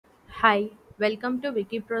Hi, welcome to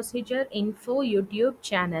Wiki Procedure Info YouTube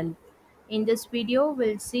channel. In this video,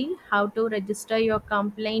 we'll see how to register your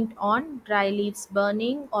complaint on dry leaves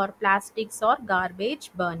burning or plastics or garbage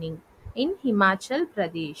burning in Himachal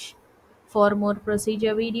Pradesh. For more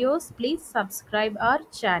procedure videos, please subscribe our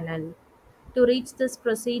channel. To reach this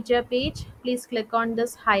procedure page, please click on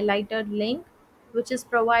this highlighted link which is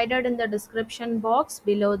provided in the description box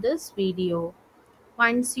below this video.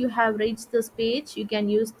 Once you have reached this page, you can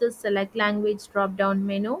use the Select Language drop-down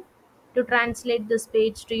menu to translate this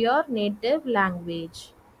page to your native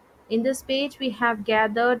language. In this page, we have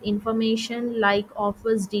gathered information like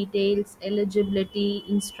office details, eligibility,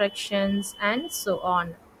 instructions, and so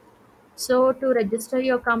on. So, to register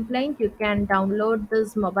your complaint, you can download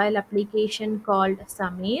this mobile application called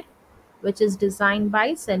Samir, which is designed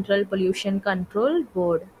by Central Pollution Control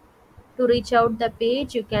Board. To reach out the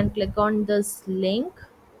page, you can click on this link.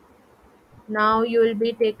 Now you will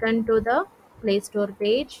be taken to the Play Store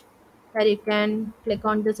page where you can click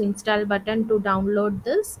on this install button to download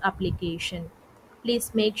this application.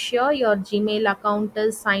 Please make sure your Gmail account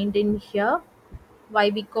is signed in here. Why?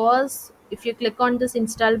 Because if you click on this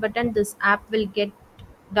install button, this app will get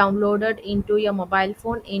downloaded into your mobile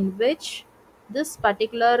phone in which this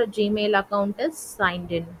particular Gmail account is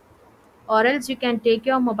signed in. Or else you can take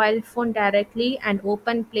your mobile phone directly and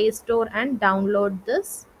open Play Store and download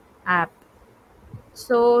this app.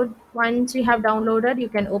 So once you have downloaded, you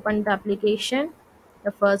can open the application.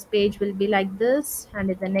 The first page will be like this, and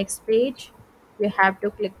in the next page you have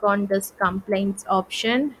to click on this complaints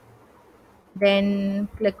option, then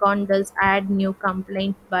click on this add new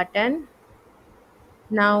complaint button.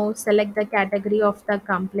 Now select the category of the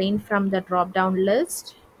complaint from the drop down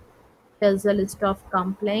list. Here's a list of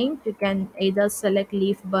complaint. You can either select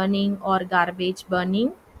leaf burning or garbage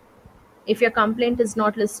burning. If your complaint is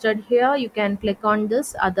not listed here, you can click on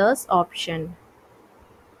this others option.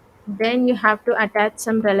 Then you have to attach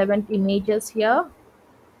some relevant images here.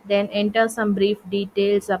 Then enter some brief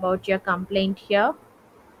details about your complaint here.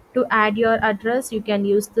 To add your address, you can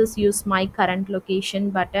use this use my current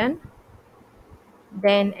location button.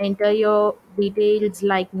 Then enter your details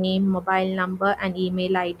like name, mobile number and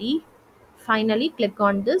email ID. Finally, click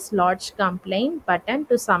on this lodge complaint button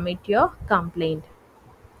to submit your complaint.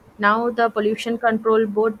 Now the Pollution Control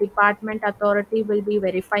Board Department Authority will be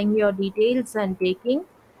verifying your details and taking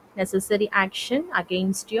necessary action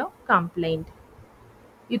against your complaint.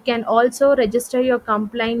 You can also register your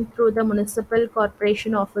complaint through the municipal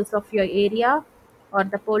corporation office of your area or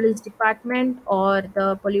the police department or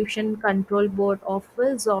the Pollution Control Board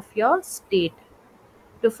office of your state.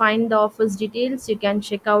 To find the office details, you can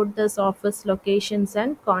check out this office locations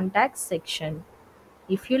and contacts section.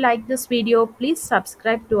 If you like this video, please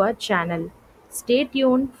subscribe to our channel. Stay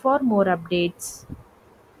tuned for more updates.